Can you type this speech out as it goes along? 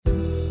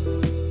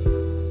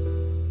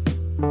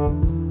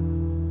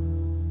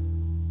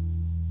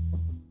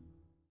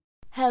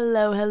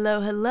Hello,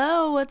 hello,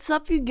 hello. What's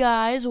up, you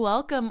guys?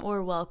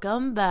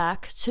 Welcome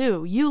back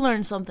to You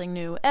Learn Something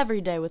New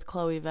Every Day with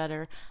Chloe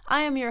Vetter.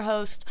 I am your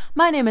host.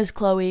 My name is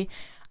Chloe.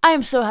 I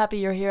am so happy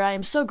you're here. I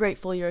am so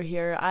grateful you're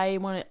here. I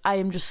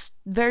am just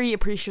very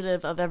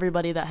appreciative of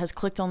everybody that has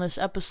clicked on this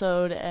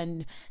episode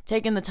and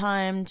taken the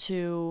time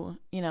to,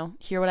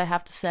 hear what I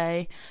have to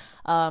say.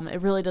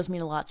 It really does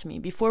mean a lot to me.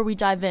 Before we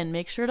dive in,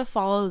 make sure to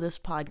follow this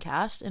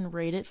podcast and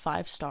rate it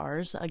 5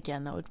 stars.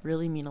 Again, that would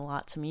really mean a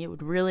lot to me. It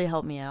would really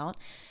help me out.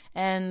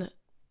 And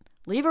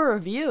leave a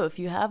review if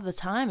you have the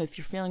time, if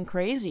you're feeling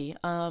crazy.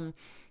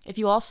 If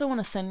you also want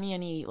to send me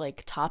any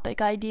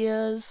topic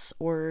ideas,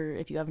 or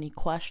if you have any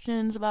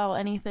questions about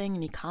anything,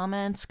 any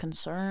comments,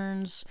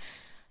 concerns,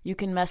 you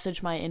can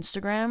message my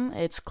Instagram.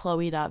 It's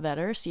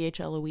chloe.vetter,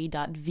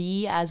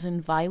 chloe.v as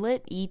in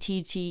violet,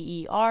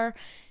 ETTER.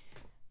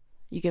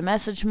 You can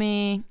message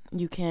me,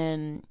 you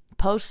can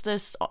post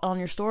this on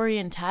your story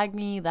and tag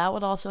me. That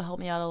would also help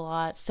me out a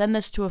lot. Send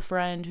this to a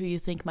friend who you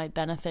think might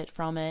benefit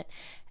from it.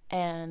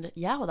 And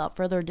yeah, without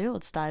further ado,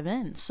 let's dive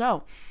in.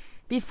 So,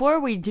 before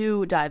we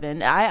do dive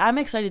in, I'm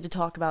excited to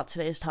talk about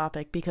today's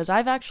topic because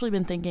I've actually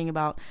been thinking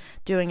about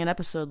doing an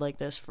episode like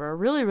this for a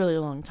really, really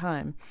long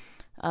time.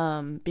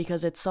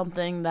 Because it's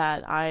something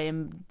that I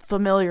am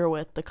familiar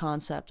with the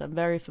concept. I'm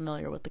very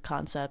familiar with the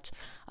concept.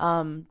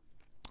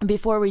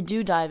 Before we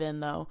do dive in,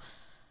 though,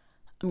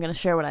 I'm going to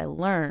share what I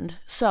learned.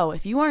 So,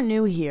 if you are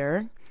new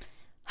here,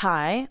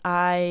 hi,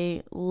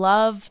 I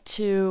love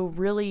to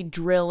really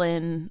drill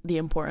in the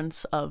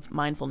importance of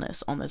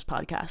mindfulness on this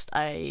podcast.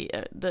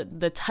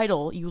 The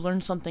title, You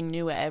Learn Something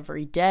New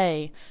Every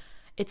Day,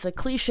 it's a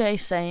cliche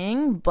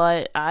saying,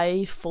 but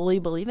I fully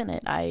believe in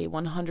it. I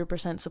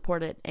 100%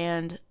 support it.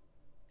 And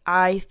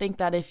I think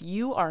that if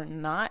you are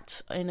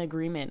not in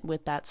agreement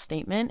with that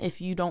statement, if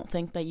you don't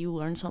think that you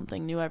learn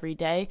something new every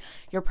day,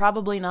 you're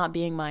probably not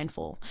being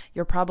mindful.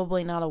 You're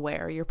probably not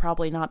aware. You're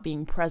probably not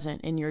being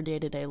present in your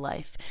day-to-day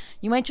life.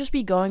 You might just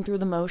be going through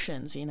the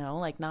motions,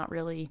 not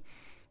really,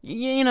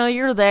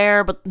 you're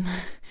there, but,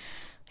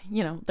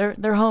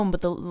 they're home,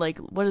 but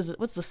what is it?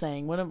 What's the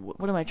saying? What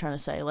am I trying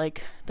to say?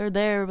 They're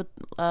there, but,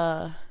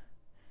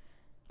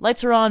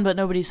 lights are on, but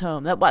nobody's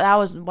home.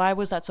 Why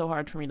was that so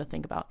hard for me to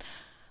think about?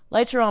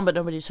 Lights are on, but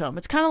nobody's home.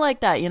 It's kind of like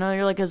that,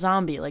 you're like a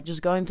zombie,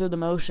 just going through the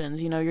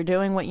motions. You're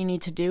doing what you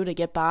need to do to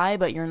get by,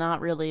 but you're not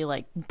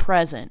really,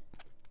 present.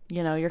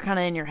 You're kind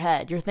of in your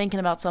head. You're thinking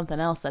about something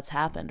else that's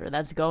happened or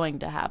that's going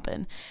to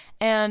happen.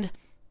 And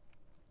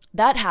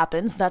that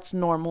happens. That's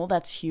normal.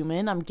 That's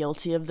human. I'm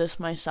guilty of this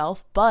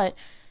myself. But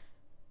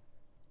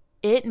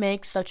it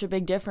makes such a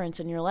big difference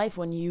in your life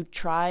when you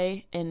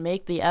try and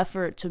make the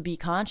effort to be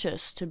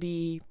conscious, to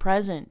be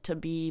present, to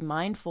be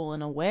mindful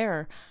and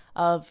aware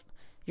of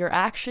your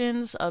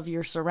actions, of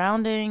your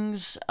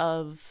surroundings,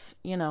 of,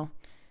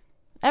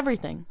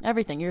 everything,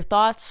 your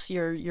thoughts,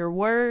 your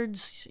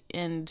words,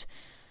 and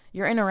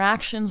your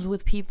interactions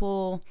with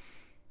people.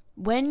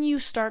 When you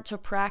start to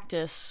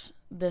practice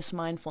this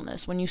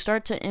mindfulness, when you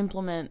start to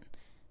implement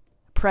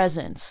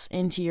presence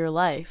into your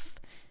life,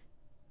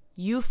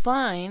 you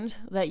find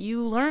that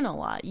you learn a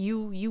lot.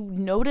 You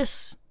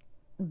notice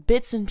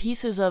bits and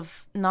pieces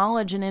of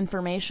knowledge and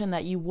information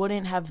that you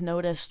wouldn't have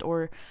noticed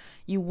or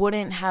you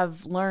wouldn't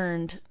have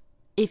learned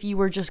if you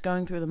were just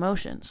going through the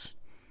motions.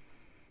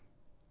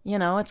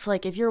 It's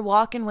like if you're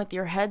walking with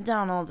your head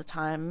down all the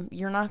time,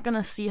 you're not going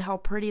to see how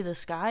pretty the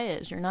sky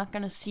is. You're not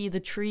going to see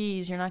the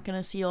trees. You're not going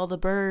to see all the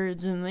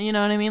birds. And you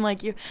know what I mean?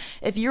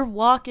 If you're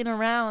walking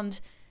around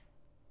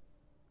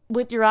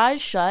with your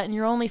eyes shut and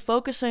you're only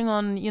focusing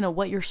on,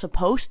 what you're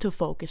supposed to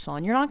focus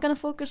on, you're not going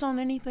to focus on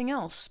anything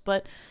else.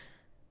 But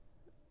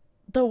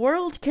the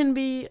world can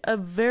be a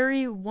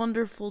very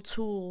wonderful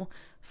tool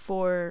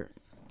for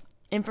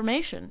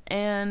information,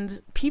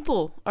 and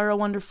people are a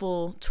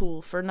wonderful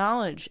tool for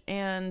knowledge.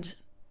 And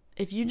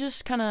if you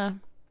just kind of,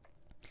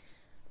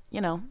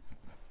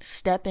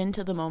 step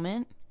into the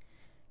moment,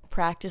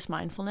 practice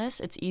mindfulness,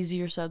 it's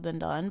easier said than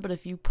done. But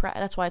if you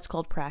that's why it's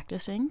called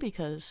practicing,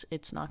 because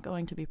it's not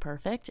going to be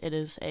perfect. It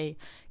is a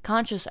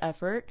conscious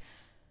effort.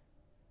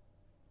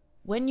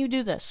 When you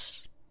do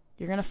this,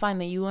 you're going to find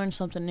that you learn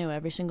something new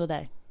every single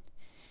day.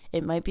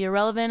 It might be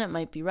irrelevant, it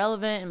might be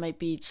relevant, it might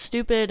be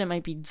stupid, it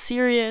might be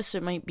serious,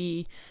 it might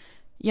be,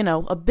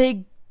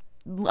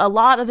 a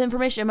lot of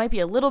information, it might be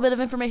a little bit of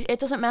information.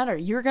 It doesn't matter.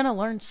 You're going to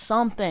learn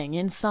something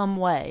in some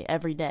way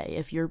every day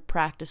if you're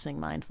practicing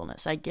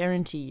mindfulness. I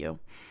guarantee you.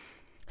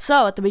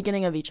 So, at the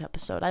beginning of each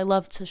episode, I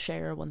love to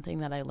share one thing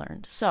that I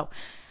learned. So,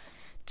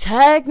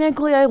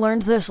 technically I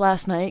learned this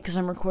last night because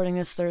I'm recording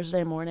this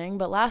Thursday morning,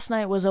 but last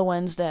night was a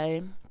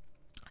Wednesday.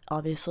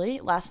 Obviously,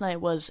 last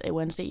night was a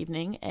Wednesday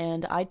evening,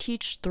 and I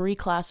teach 3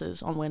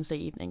 classes on Wednesday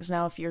evenings.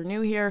 Now, if you're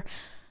new here,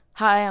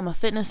 hi, I'm a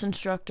fitness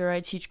instructor. I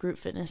teach group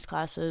fitness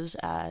classes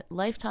at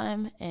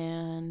Lifetime,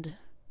 and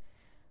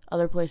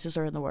other places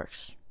are in the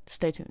works.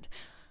 Stay tuned.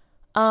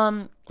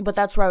 But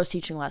that's where I was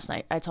teaching last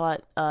night. I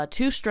taught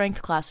 2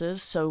 strength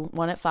classes, so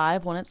one at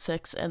 5, one at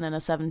 6, and then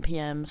a 7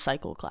 p.m.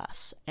 cycle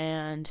class.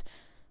 And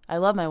I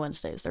love my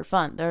Wednesdays. They're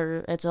fun.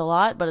 It's a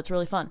lot, but it's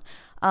really fun.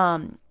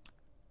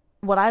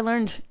 what I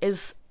learned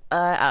is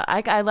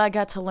I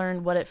got to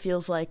learn what it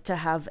feels like to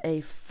have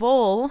a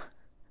full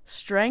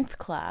strength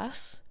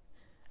class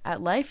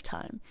at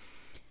Lifetime.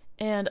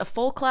 And a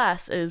full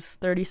class is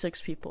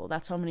 36 people.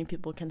 That's how many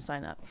people can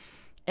sign up.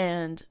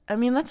 And I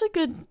mean, that's a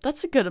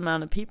good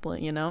amount of people,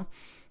 you know,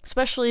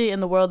 especially in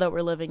the world that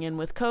we're living in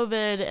with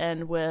COVID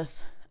and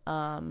with,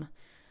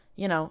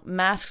 you know,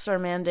 masks are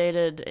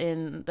mandated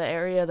in the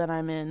area that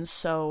I'm in.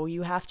 So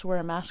you have to wear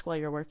a mask while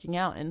you're working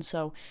out. And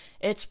so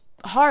it's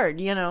hard,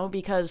 you know,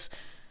 because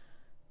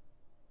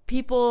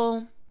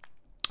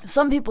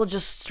some people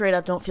just straight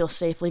up don't feel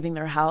safe leaving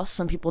their house.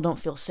 Some people don't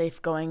feel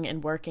safe going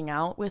and working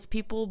out with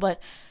people, but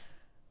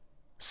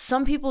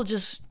some people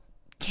just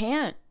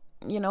can't.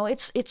 You know,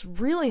 it's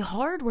really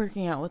hard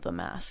working out with a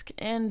mask,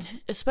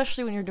 and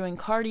especially when you're doing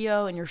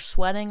cardio and you're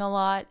sweating a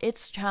lot,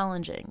 it's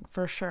challenging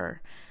for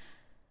sure.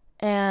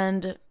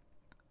 And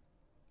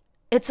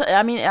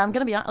I'm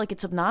gonna be honest, like,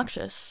 it's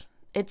obnoxious.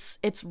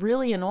 It's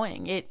really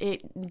annoying.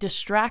 It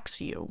distracts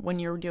you when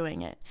you're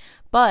doing it,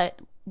 but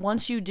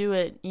once you do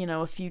it, you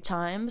know, a few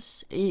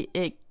times,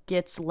 it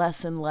gets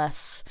less and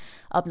less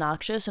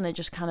obnoxious, and it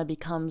just kind of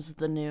becomes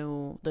the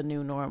new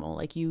normal.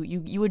 Like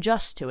you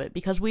adjust to it,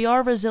 because we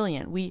are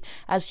resilient. We,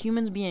 as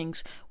human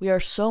beings, we are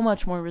so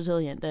much more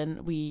resilient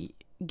than we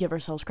give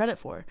ourselves credit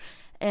for.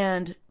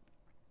 And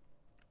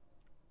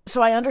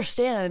so I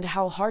understand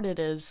how hard it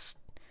is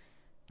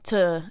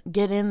to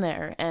get in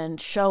there and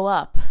show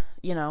up,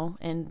 you know,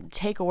 and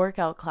take a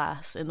workout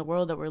class in the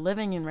world that we're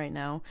living in right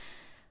now.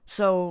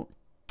 So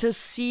to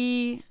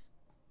see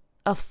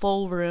a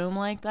full room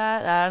like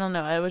that, I don't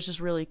know, it was just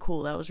really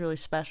cool. That was really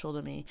special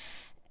to me.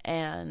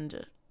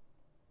 And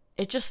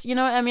it just, you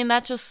know, I mean,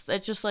 it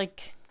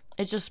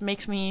just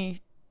makes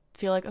me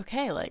feel like,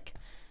 okay, like,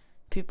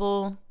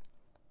 people,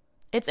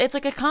 it's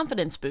like a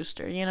confidence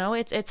booster, you know.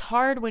 It's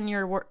hard when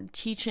you're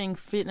teaching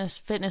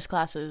fitness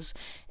classes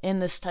in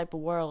this type of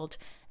world,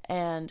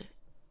 and,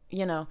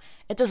 you know,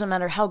 it doesn't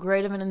matter how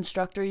great of an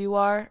instructor you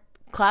are,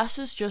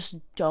 classes just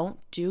don't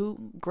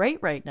do great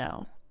right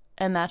now.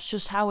 And that's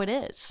just how it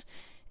is.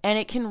 And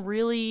it can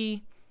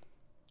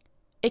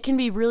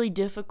be really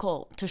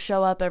difficult to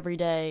show up every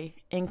day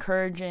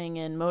encouraging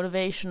and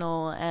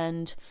motivational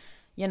and,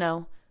 you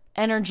know,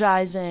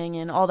 energizing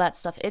and all that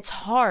stuff. It's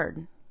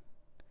hard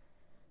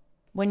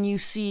when you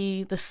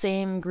see the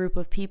same group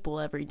of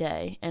people every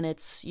day, and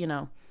it's, you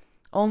know,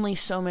 only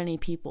so many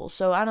people.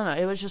 So I don't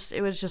know,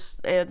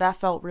 that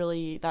felt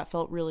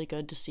really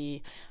good to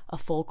see a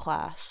full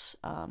class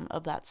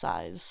of that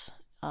size.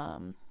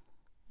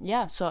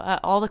 Yeah, so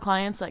all the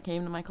clients that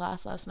came to my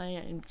class last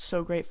night, I'm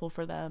so grateful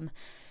for them,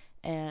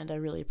 and I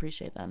really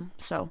appreciate them.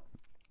 So,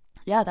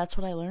 yeah, that's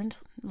what I learned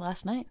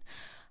last night.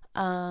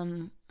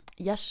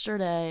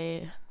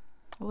 Yesterday,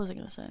 what was I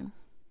going to say?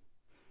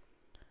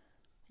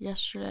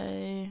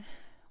 Yesterday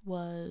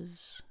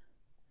was...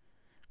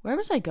 Where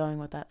was I going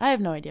with that? I have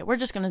no idea. We're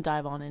just going to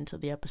dive on into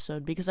the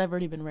episode, because I've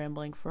already been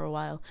rambling for a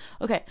while.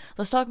 Okay,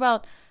 let's talk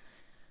about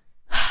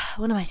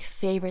one of my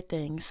favorite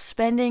things: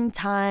 spending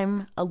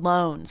time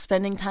alone,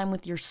 spending time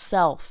with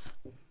yourself.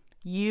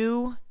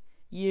 You,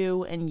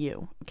 and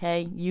you,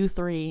 okay? You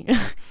three,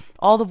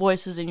 all the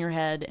voices in your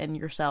head and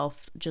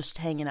yourself just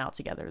hanging out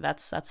together.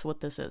 That's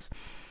what this is.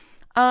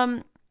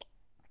 As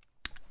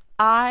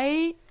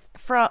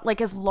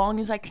long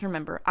as I can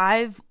remember,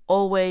 I've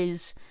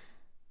always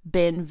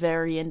been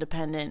very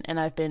independent, and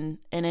I've been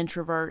an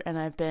introvert, and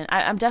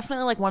I'm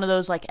definitely like one of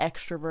those like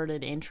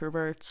extroverted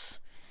introverts.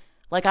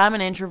 Like, I'm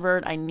an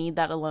introvert, I need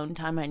that alone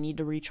time, I need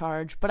to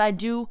recharge, but I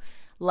do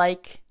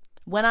like,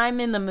 when I'm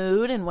in the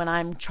mood and when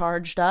I'm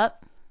charged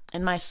up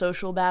and my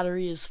social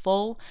battery is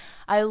full,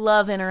 I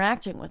love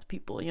interacting with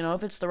people. You know,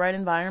 if it's the right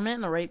environment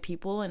and the right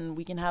people and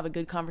we can have a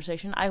good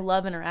conversation, I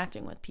love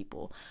interacting with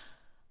people.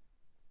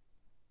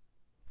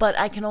 But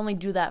I can only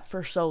do that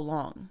for so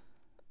long.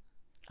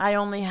 I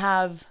only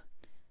have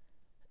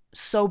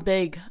so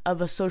big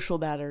of a social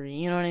battery,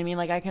 you know what I mean?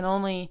 Like, I can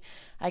only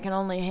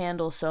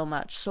handle so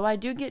much. So I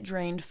do get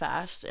drained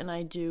fast, and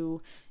I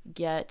do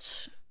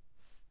get,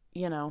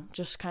 you know,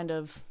 just kind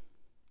of,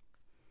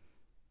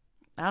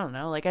 I don't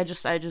know, like, I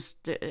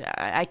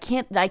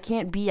can't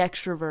be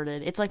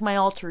extroverted. It's like my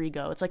alter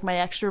ego. It's like my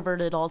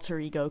extroverted alter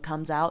ego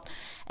comes out,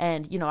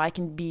 and, you know, I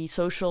can be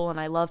social and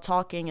I love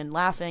talking and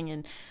laughing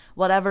and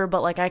whatever,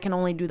 but like, I can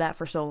only do that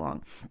for so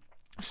long.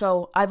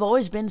 So I've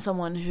always been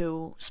someone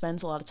who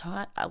spent a lot of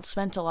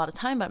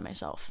time by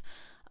myself.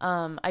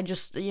 I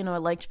just, you know, I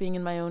liked being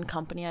in my own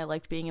company. I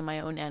liked being in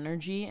my own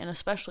energy. And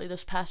especially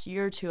this past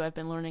year or two, I've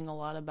been learning a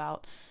lot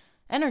about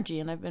energy,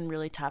 and I've been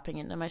really tapping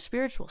into my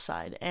spiritual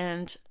side.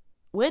 And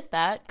with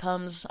that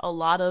comes a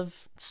lot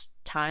of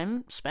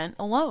time spent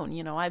alone.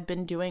 You know, I've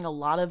been doing a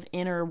lot of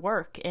inner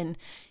work and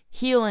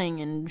healing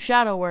and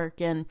shadow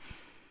work and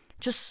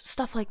just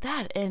stuff like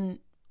that. And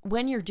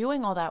when you're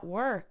doing all that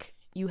work,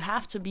 you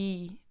have to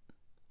be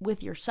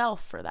with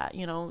yourself for that,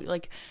 you know,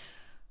 like,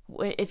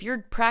 if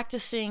you're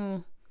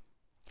practicing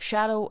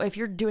if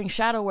you're doing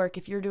shadow work,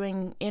 if you're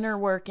doing inner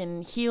work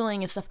and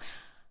healing and stuff,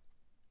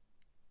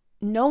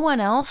 no one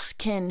else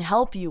can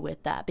help you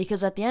with that,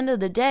 because at the end of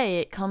the day,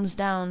 it comes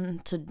down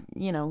to,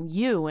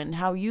 you and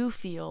how you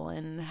feel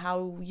and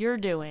how you're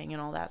doing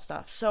and all that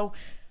stuff. So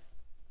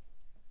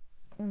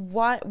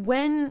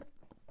when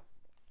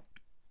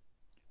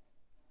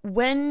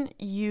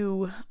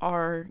you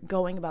are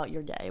going about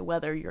your day,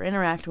 whether you're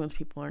interacting with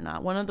people or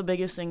not, one of the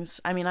biggest things,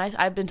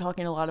 I've been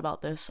talking a lot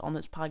about this on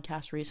this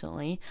podcast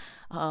recently,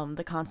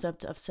 the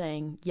concept of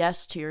saying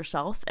yes to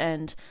yourself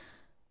and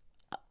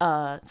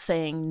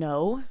saying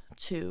no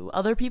to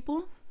other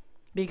people,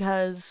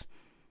 because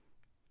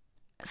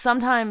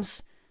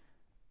sometimes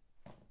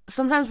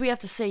we have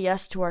to say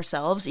yes to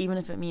ourselves, even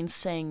if it means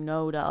saying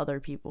no to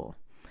other people.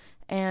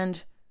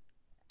 And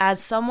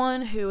as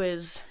someone who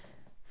is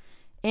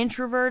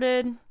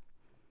introverted,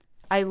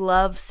 I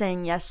love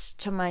saying yes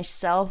to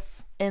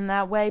myself in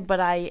that way, but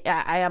I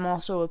am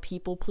also a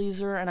people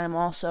pleaser, and I'm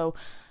also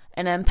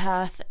an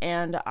empath,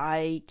 and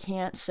I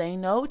can't say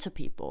no to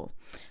people.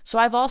 So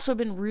I've also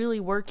been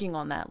really working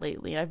on that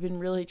lately. I've been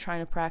really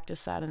trying to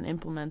practice that and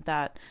implement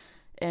that,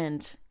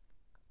 and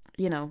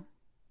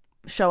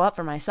show up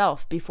for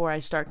myself before I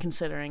start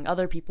considering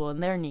other people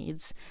and their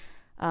needs.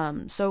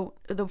 So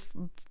the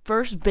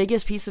first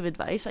biggest piece of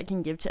advice I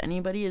can give to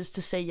anybody is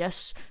to say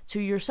yes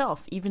to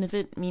yourself, even if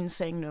it means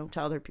saying no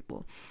to other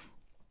people.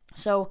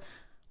 So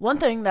one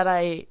thing that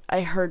I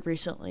heard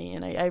recently,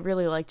 and I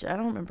really liked it, I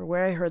don't remember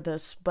where I heard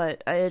this,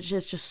 but it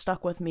just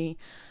stuck with me.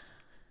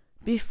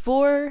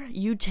 Before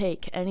you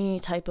take any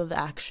type of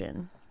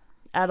action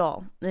at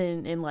all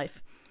in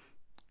life,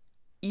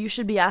 you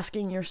should be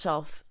asking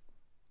yourself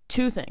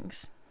two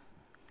things.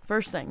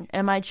 First thing,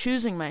 am I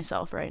choosing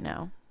myself right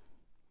now?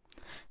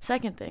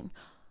 Second thing,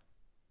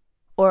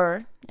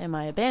 or am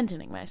I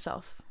abandoning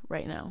myself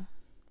right now?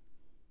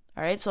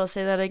 All right, so I'll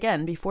say that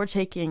again. Before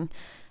taking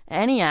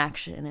any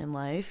action in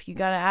life, you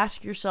got to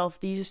ask yourself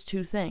these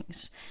two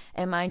things.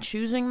 Am I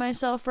choosing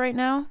myself right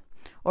now,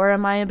 or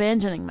am I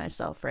abandoning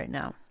myself right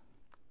now?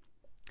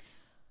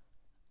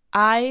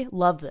 I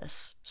love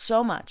this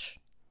so much,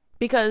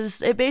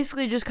 because it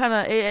basically just kind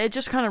of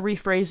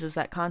rephrases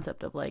that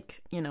concept of,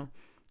 like,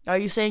 are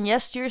you saying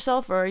yes to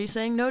yourself, or are you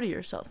saying no to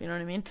yourself? You know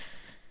what I mean?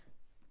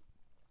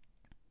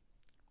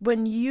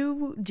 When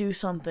you do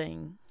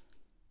something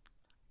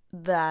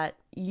that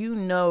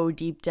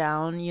deep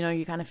down,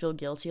 you kind of feel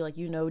guilty, like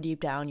deep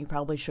down you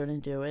probably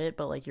shouldn't do it,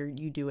 but like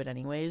you do it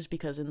anyways,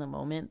 because in the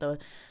moment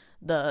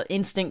the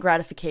instant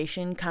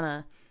gratification kind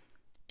of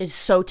is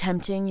so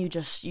tempting, you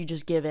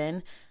just give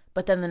in.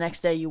 But then the next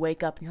day you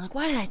wake up and you're like,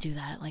 why did I do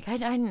that? Like I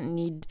didn't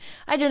need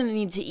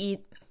to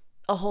eat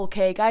a whole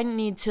cake. I didn't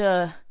need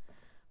to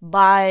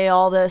buy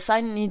all this. I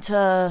didn't need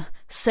to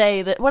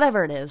say that,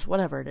 whatever it is,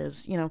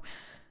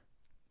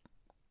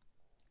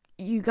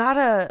 you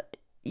gotta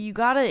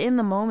in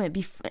the moment,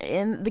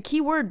 and the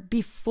key word,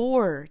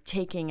 before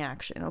taking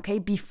action, okay?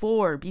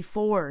 Before,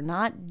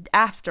 not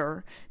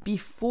after.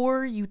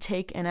 Before you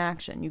take an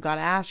action, you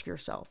gotta ask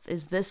yourself,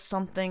 is this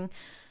something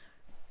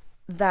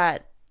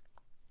that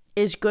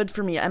is good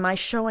for me? Am I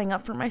showing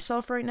up for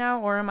myself right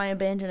now, or am I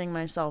abandoning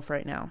myself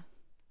right now?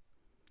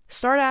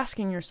 Start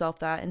asking yourself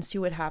that and see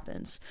what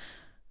happens.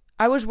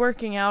 I was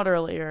working out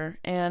earlier,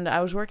 and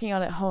I was working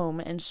out at home,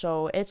 and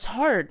so it's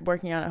hard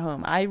working out at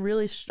home. I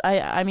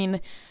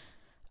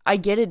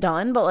get it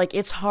done, but like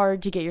it's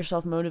hard to get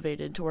yourself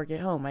motivated to work at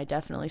home. I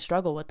definitely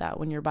struggle with that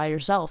when you're by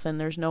yourself and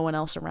there's no one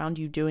else around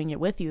you doing it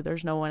with you.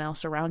 There's no one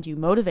else around you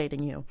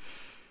motivating you.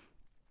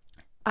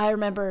 I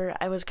remember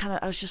I was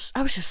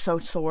just so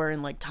sore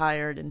and like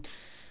tired, and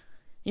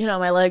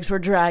my legs were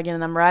dragging,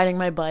 and I'm riding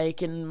my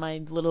bike in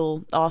my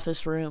little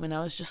office room, and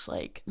I was just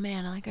like,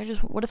 man, like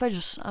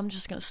I'm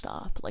just gonna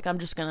stop. Like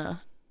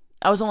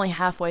I was only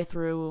halfway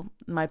through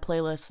my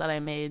playlist that I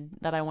made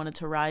that I wanted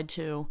to ride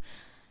to.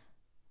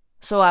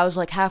 So I was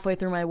like halfway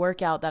through my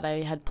workout that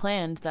I had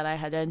planned, that I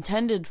had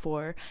intended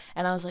for,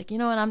 and I was like, you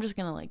know what, I'm just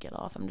gonna like get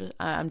off.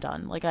 I'm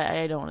done. Like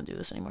I don't want to do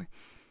this anymore.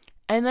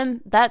 And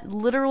then that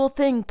literal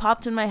thing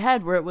popped in my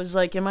head where it was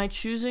like, am I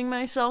choosing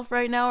myself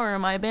right now, or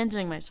am I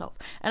abandoning myself?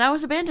 And I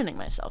was abandoning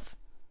myself.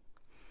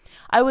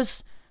 I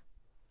was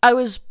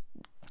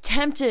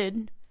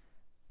tempted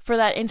for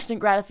that instant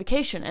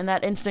gratification, and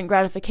that instant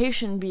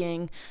gratification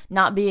being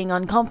not being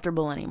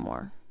uncomfortable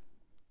anymore.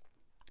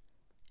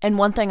 And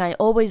one thing I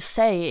always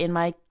say in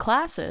my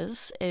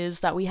classes is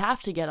that we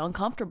have to get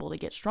uncomfortable to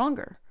get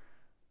stronger.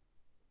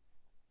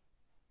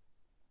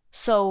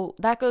 So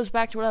that goes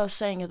back to what I was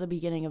saying at the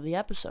beginning of the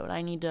episode.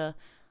 I need to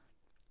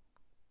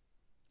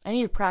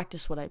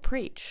practice what I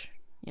preach.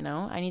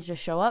 I need to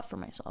show up for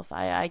myself.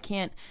 I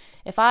can't,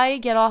 if I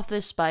get off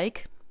this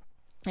bike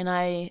and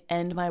I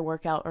end my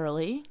workout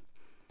early,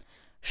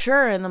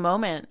 sure, in the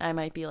moment I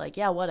might be like,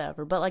 yeah,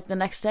 whatever. But like the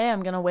next day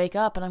I'm going to wake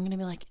up and I'm going to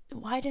be like,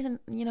 why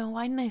didn't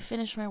I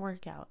finish my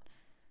workout?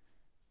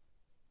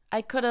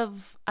 I could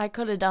have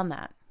done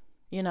that.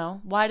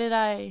 Why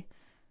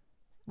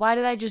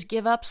did I just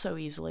give up so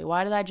easily?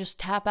 Why did I just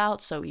tap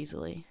out so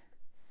easily?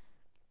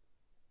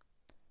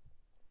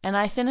 And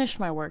I finished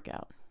my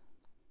workout.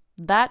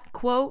 that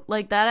quote,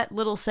 like that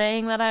little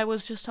saying that I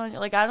was just telling you,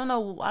 like I don't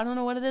know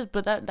what it is,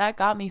 but that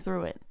got me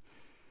through it.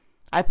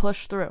 I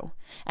pushed through,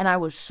 and I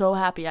was so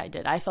happy I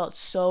did. I felt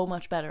so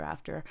much better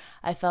after.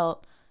 I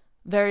felt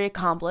very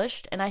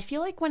accomplished, and I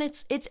feel like when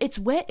it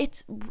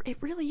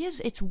really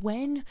is. It's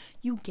when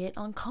you get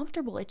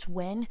uncomfortable. It's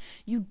when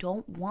you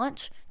don't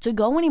want to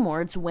go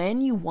anymore. It's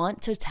when you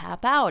want to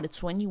tap out.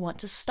 It's when you want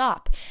to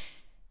stop.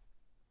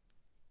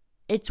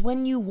 It's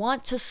when you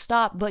want to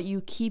stop, but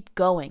you keep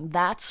going.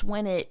 That's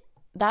when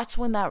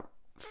that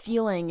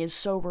feeling is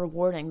so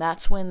rewarding.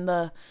 That's when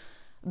the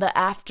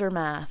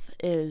aftermath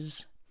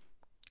is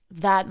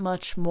that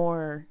much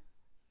more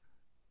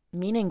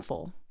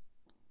meaningful.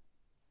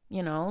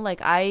 You know,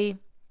 like I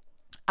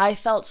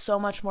felt so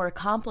much more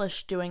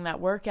accomplished doing that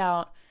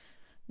workout,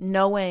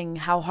 knowing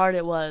how hard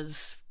it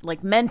was,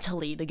 like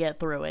mentally, to get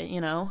through it,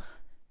 you know?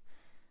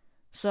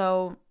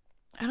 So,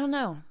 I don't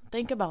know.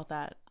 Think about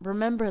that.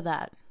 Remember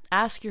that.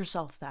 Ask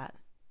yourself that.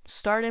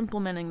 Start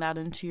implementing that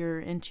into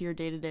your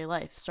day-to-day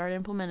life. Start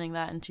implementing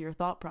that into your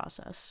thought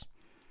process.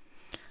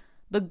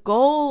 The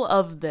goal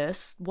of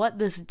this, what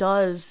this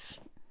does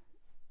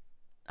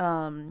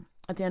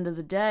at the end of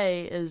the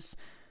day, is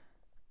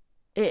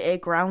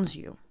it grounds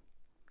you.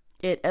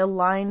 It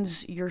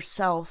aligns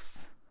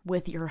yourself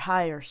with your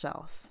higher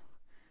self.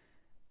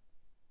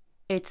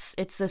 It's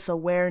this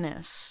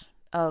awareness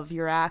of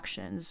your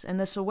actions, and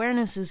this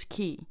awareness is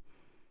key.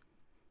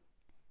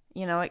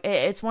 You know,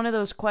 it's one of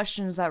those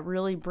questions that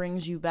really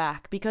brings you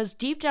back, because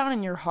deep down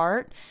in your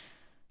heart,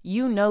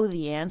 you know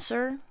the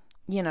answer.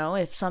 You know,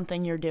 if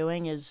something you're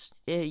doing is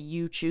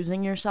you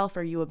choosing yourself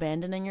or you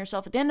abandoning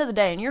yourself, at the end of the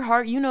day, in your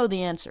heart, you know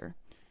the answer.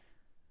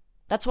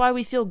 That's why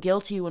we feel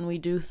guilty when we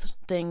do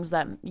things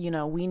that, you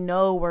know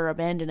we're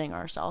abandoning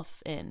ourselves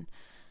in.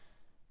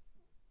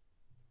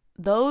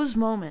 Those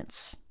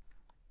moments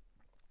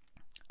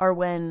are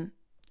when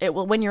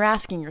you're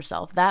asking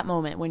yourself, that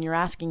moment when you're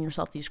asking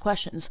yourself these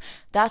questions,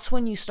 that's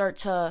when you start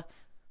to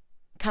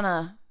kind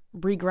of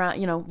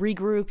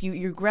regroup,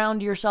 you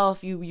ground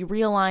yourself, you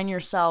realign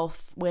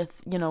yourself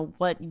with,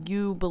 what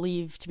you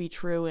believe to be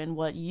true and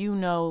what you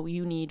know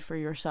you need for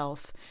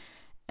yourself.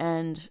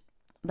 And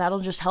that'll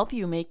just help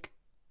you make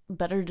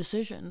better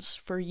decisions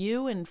for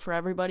you and for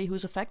everybody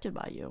who's affected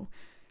by you.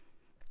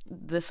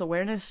 This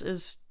awareness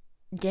is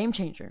game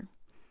changer.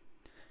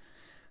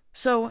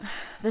 So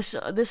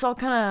this all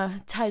kind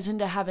of ties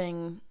into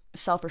having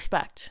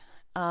self-respect.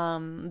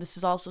 This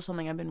is also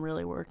something I've been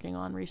really working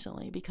on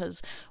recently,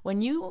 because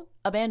when you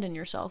abandon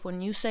yourself, when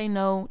you say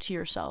no to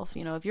yourself,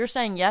 if you're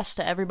saying yes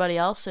to everybody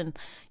else and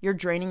you're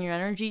draining your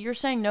energy, you're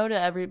saying no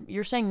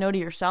to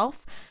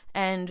yourself,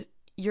 and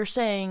you're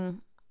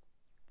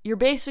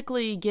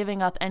basically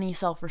giving up any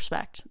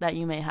self-respect that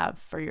you may have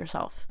for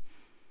yourself.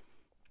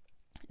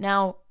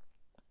 Now,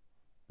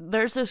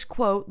 there's this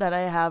quote that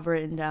I have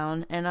written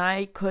down, and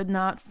I could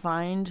not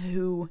find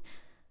who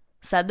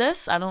said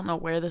this. I don't know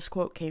where this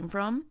quote came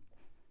from.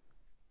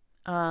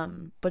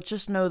 But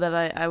just know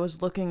that I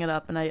was looking it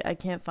up and I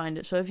can't find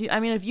it. So if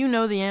you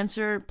know the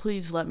answer,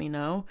 please let me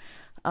know.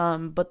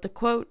 But the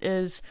quote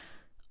is,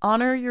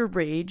 "Honor your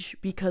rage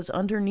because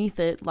underneath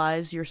it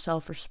lies your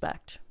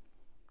self-respect."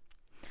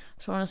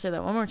 So I want to say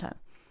that one more time.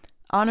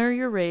 Honor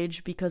your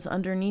rage because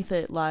underneath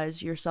it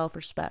lies your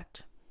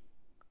self-respect.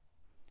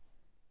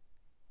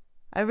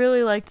 I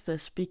really liked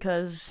this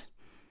because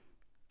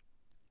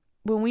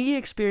when we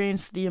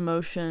experience the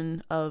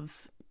emotion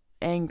of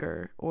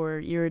anger or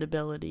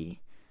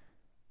irritability,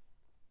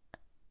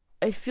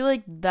 I feel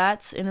like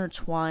that's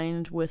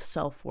intertwined with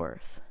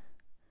self-worth.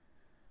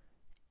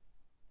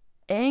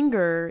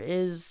 Anger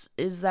is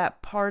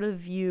that part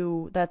of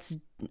you that's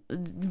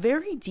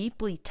very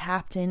deeply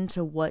tapped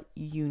into what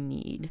you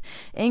need.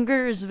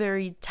 Anger is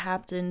very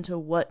tapped into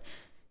what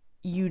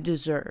you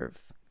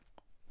deserve.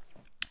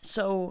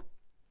 So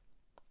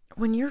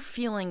when you're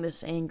feeling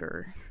this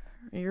anger,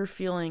 you're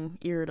feeling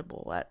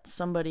irritable at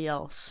somebody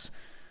else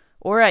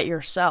or at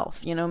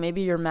yourself,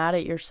 maybe you're mad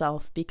at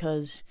yourself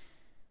because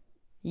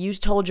you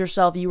told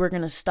yourself you were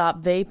going to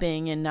stop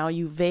vaping and now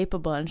you vape a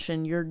bunch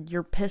and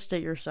you're pissed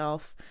at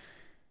yourself.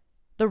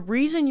 The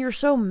reason you're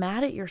so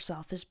mad at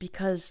yourself is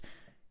because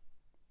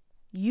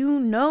you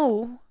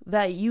know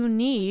that you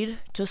need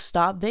to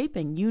stop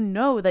vaping. You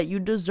know that you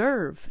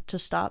deserve to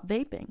stop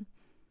vaping.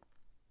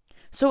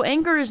 So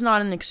anger is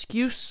not an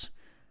excuse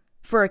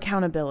for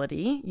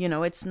accountability.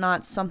 It's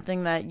not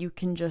something that you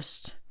can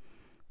just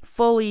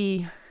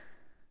fully,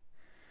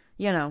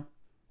 you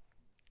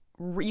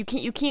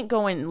can't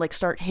go and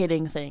start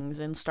hitting things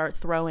and start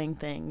throwing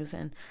things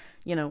and,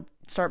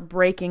 start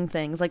breaking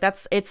things.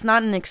 It's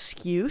not an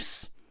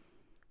excuse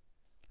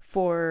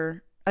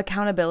for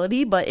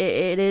accountability, but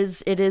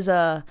it's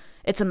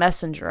a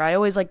messenger. I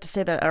always like to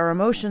say that our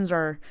emotions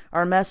are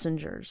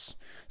messengers.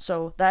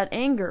 So that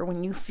anger,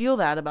 when you feel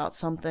that about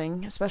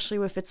something,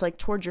 especially if it's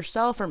towards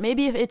yourself, or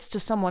maybe if it's to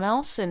someone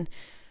else, and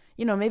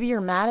maybe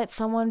you're mad at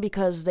someone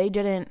because they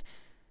didn't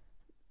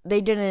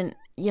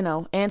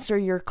answer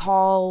your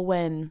call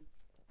when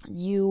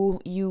you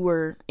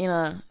were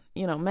in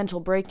mental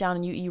breakdown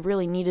and you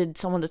really needed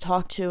someone to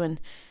talk to, and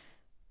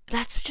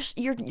that's just,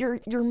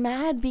 you're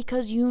mad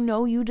because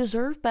you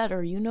deserve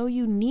better.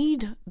 You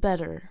need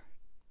better.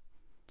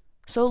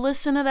 So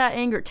listen to that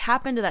anger,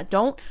 tap into that.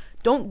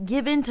 Don't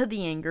give in to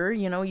the anger.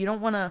 You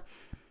don't want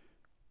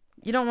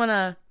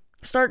to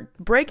start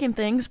breaking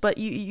things, but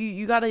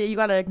you got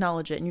to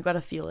acknowledge it, and you got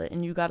to feel it,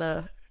 and you got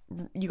to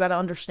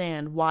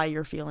understand why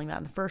you're feeling that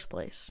in the first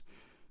place.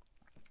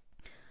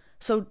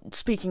 So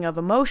speaking of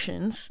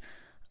emotions,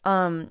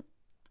 one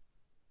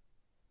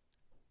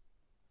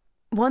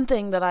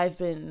thing that I've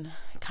been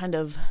kind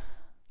of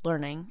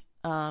learning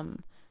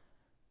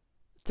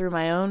through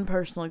my own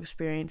personal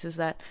experience is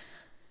that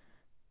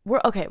we're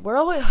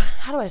always,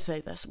 how do I say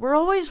this? We're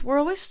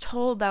always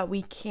told that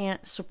we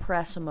can't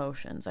suppress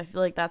emotions. I feel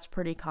like that's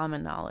pretty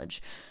common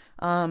knowledge.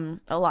 A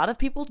lot of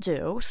people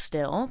do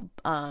still,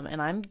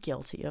 and I'm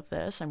guilty of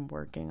this. I'm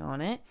working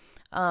on it.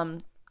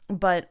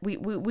 But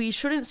we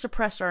shouldn't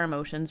suppress our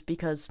emotions,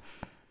 because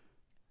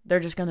they're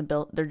just going to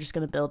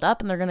build up,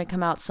 and they're going to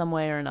come out some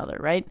way or another,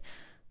 right?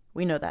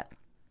 We know that.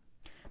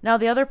 Now,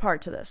 the other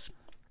part to this,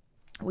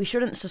 we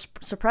shouldn't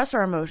suppress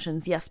our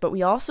emotions, yes, but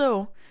we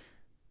also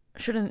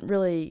shouldn't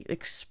really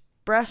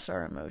express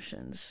our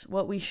emotions.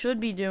 What we should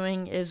be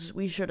doing is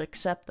we should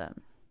accept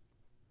them.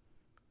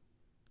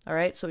 All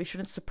right? So we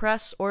shouldn't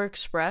suppress or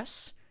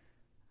express.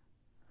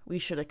 We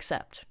should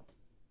accept.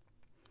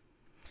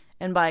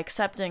 And by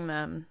accepting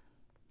them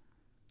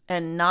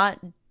and not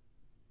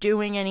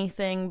doing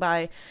anything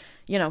by,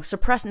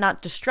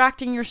 not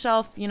distracting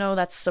yourself,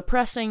 that's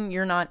suppressing.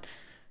 You're not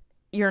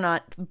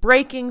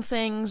breaking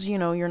things,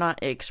 you're not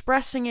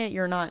expressing it,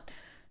 you're not,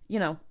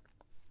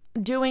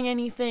 doing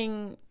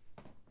anything,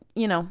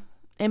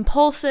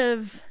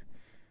 impulsive.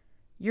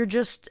 You're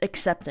just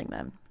accepting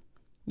them.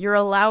 You're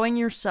allowing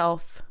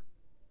yourself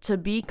to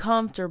be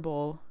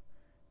comfortable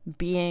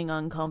being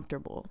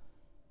uncomfortable.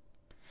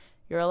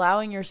 You're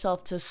allowing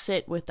yourself to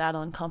sit with that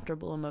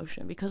uncomfortable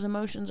emotion, because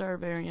emotions are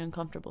very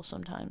uncomfortable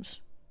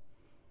sometimes.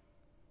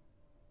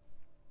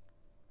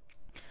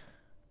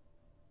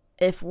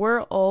 If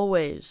we're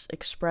always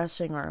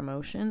expressing our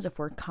emotions, if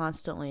we're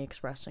constantly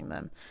expressing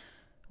them,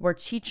 we're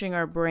teaching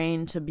our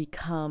brain to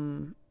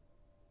become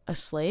a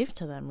slave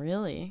to them,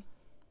 really.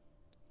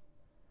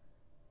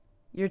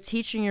 You're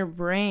teaching your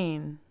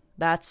brain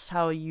that's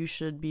how you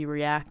should be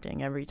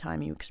reacting every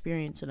time you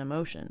experience an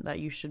emotion, that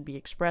you should be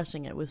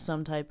expressing it with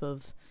some type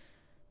of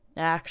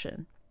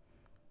action.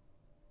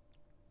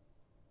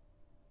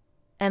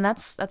 And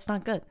that's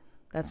not good.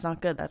 That's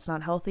not good. That's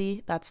not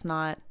healthy. That's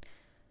not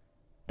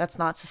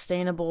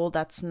sustainable.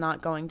 That's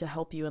not going to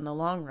help you in the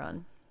long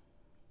run.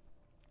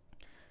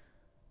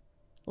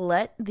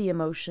 Let the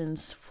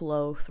emotions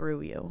flow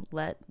through you.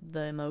 Let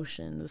the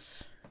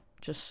emotions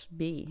just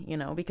be,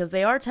 because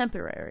they are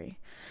temporary.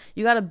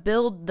 You got to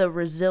build the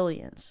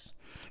resilience.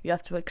 You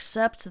have to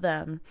accept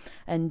them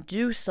and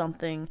do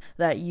something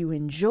that you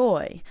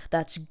enjoy,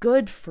 that's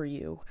good for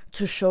you,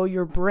 to show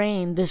your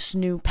brain this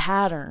new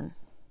pattern.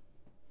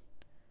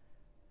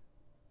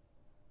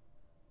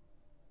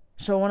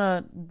 So I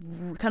want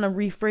to kind of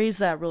rephrase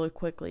that really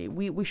quickly.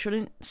 We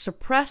shouldn't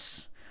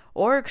suppress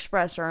or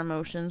express our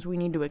emotions. We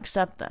need to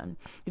accept them.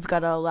 You've got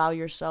to allow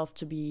yourself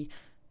to be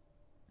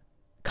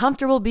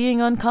comfortable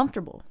being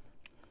uncomfortable.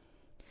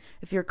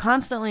 If you're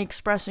constantly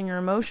expressing your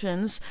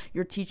emotions,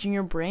 you're teaching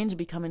your brain to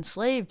become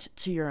enslaved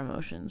to your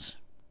emotions.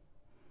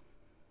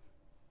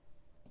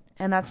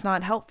 And that's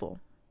not helpful.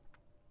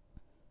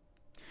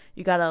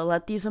 You gotta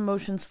let these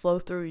emotions flow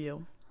through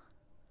you.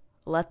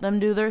 Let them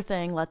do their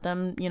thing. Let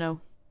them,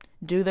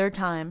 do their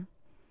time.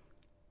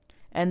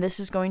 And this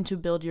is going to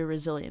build your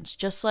resilience.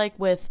 Just like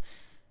with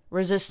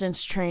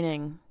resistance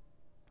training,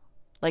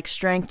 like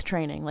strength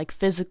training, like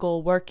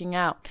physical working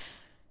out.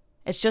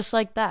 It's just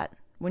like that.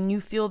 When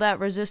you feel that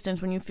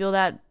resistance, when you feel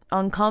that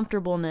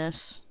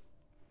uncomfortableness,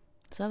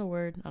 is that a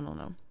word? I don't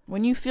know.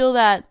 When you feel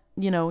that,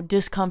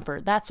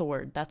 discomfort, that's a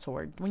word.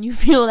 When you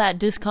feel that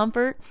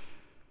discomfort,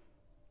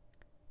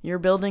 you're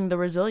building the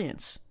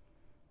resilience.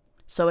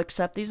 So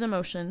accept these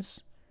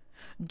emotions.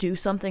 Do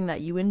something that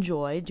you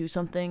enjoy. Do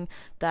something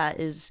that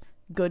is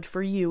good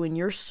for you and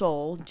your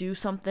soul. Do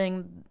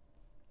something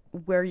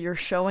where you're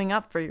showing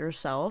up for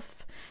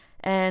yourself.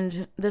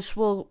 And this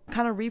will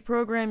kind of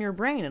reprogram your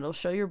brain. It'll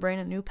show your brain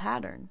a new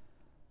pattern.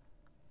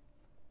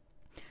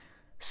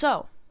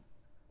 So,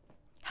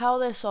 how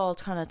this all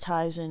kind of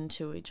ties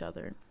into each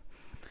other.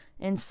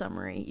 In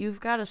summary, you've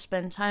got to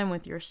spend time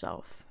with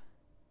yourself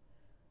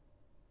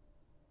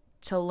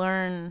to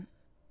learn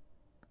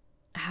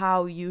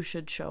how you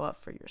should show up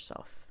for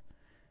yourself.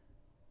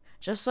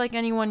 Just like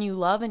anyone you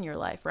love in your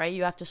life, right?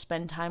 You have to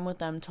spend time with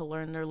them to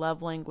learn their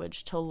love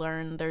language, to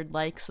learn their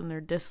likes and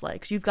their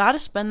dislikes. You've got to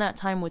spend that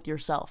time with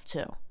yourself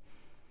too.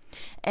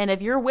 And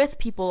if you're with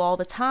people all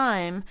the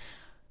time,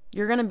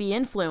 you're going to be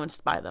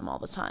influenced by them all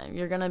the time.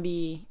 You're going to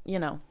be,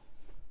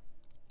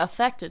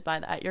 affected by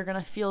that. You're going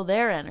to feel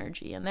their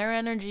energy, and their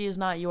energy is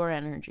not your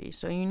energy.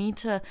 So you need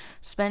to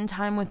spend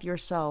time with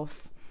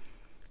yourself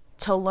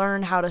to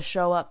learn how to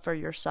show up for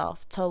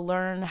yourself, to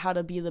learn how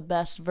to be the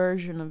best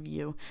version of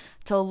you,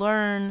 to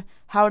learn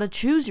how to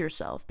choose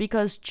yourself.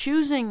 Because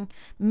choosing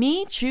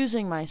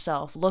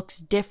myself looks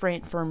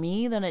different for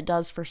me than it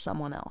does for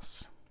someone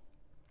else.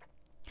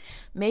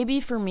 Maybe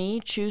for me,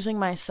 choosing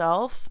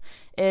myself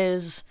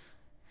is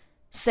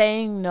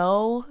saying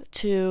no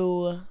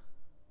to,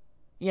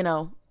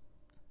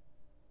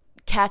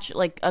 catch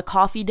like a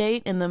coffee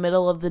date in the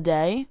middle of the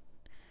day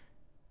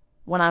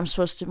when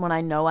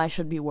I know I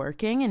should be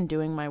working and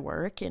doing my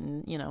work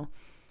and,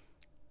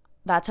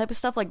 that type of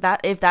stuff like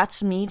that. If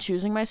that's me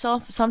choosing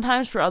myself,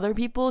 sometimes for other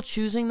people,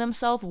 choosing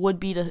themselves would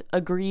be to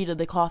agree to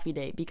the coffee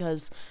date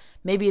because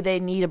maybe they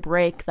need a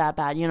break that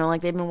bad,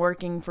 like they've been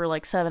working for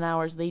like 7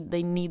 hours. They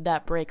need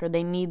that break or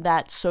they need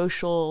that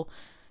social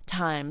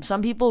time.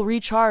 Some people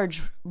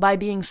recharge by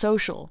being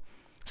social.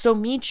 So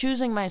me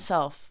choosing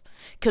myself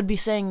could be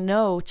saying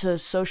no to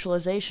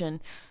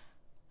socialization.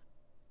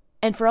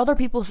 And for other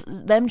people,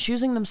 them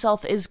choosing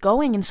themselves is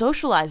going and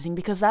socializing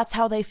because that's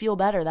how they feel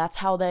better. That's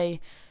how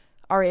they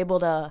are able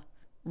to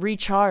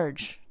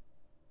recharge.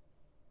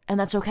 And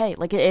that's okay.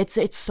 Like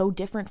it's so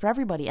different for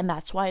everybody. And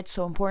that's why it's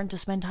so important to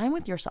spend time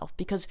with yourself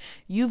because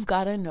you've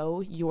got to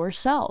know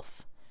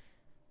yourself.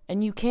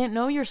 And you can't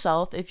know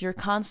yourself if you're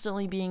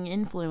constantly being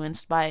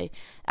influenced by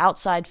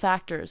outside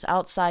factors,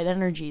 outside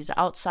energies,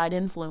 outside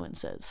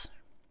influences.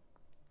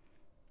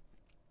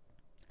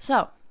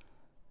 So,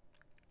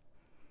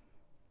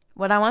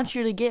 what I want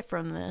you to get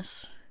from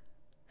this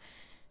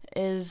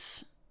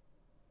is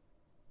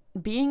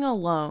being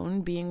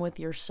alone, being with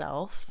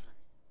yourself,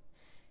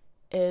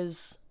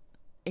 is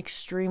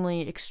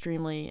extremely,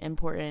 extremely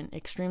important,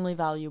 extremely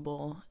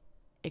valuable,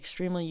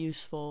 extremely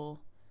useful,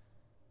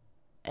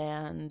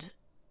 and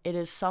it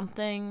is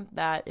something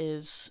that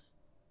is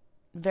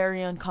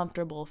very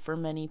uncomfortable for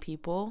many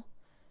people.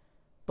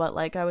 But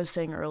like I was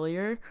saying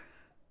earlier,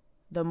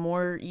 the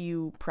more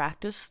you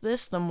practice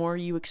this, the more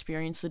you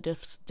experience the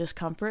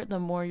discomfort, the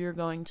more you're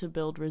going to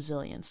build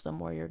resilience, the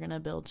more you're going to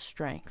build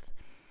strength.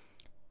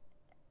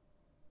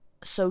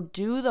 So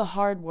do the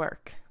hard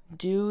work,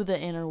 do the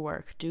inner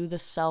work, do the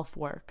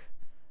self-work.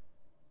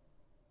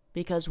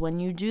 Because when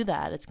you do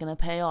that, it's going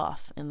to pay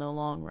off in the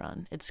long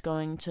run. It's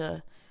going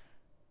to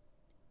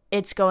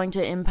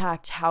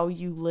impact how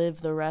you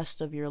live the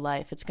rest of your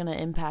life. It's going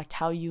to impact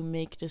how you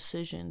make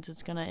decisions.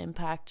 It's going to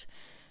impact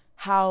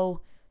how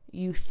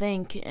you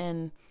think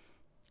and,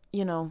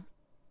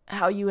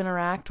 how you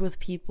interact with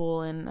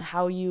people and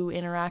how you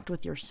interact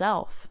with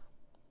yourself.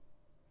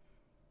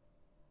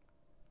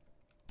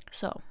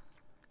 So,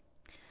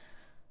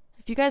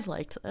 if you guys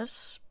liked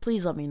this,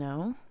 please let me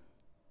know.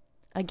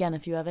 Again,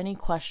 if you have any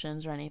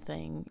questions or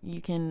anything,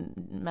 you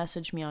can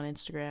message me on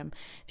Instagram.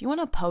 If you want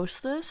to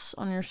post this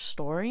on your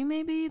story,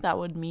 maybe, that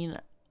would mean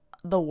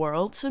the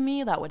world to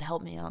me. That would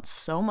help me out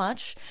so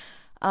much.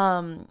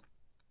 And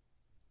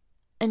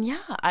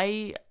yeah,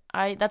 I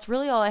that's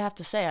really all I have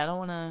to say. I don't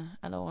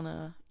want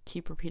to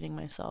keep repeating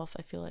myself.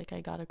 I feel like I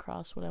got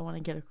across what I want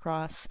to get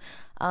across.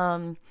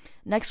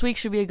 Next week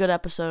should be a good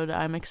episode.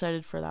 I'm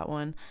excited for that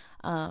one.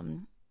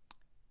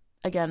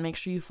 Again, make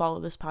sure you follow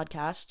this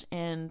podcast,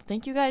 and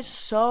thank you guys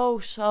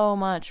so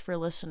much for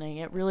listening.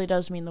 It really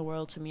does mean the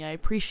world to me. I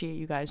appreciate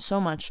you guys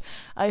so much.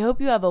 I hope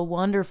you have a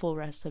wonderful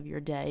rest of your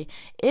day.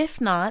 If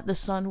not, the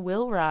sun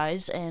will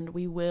rise, and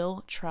we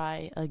will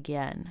try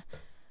again.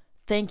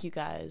 Thank you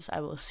guys. I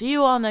will see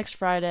you all next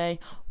Friday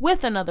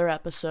with another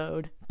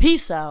episode.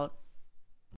 Peace out.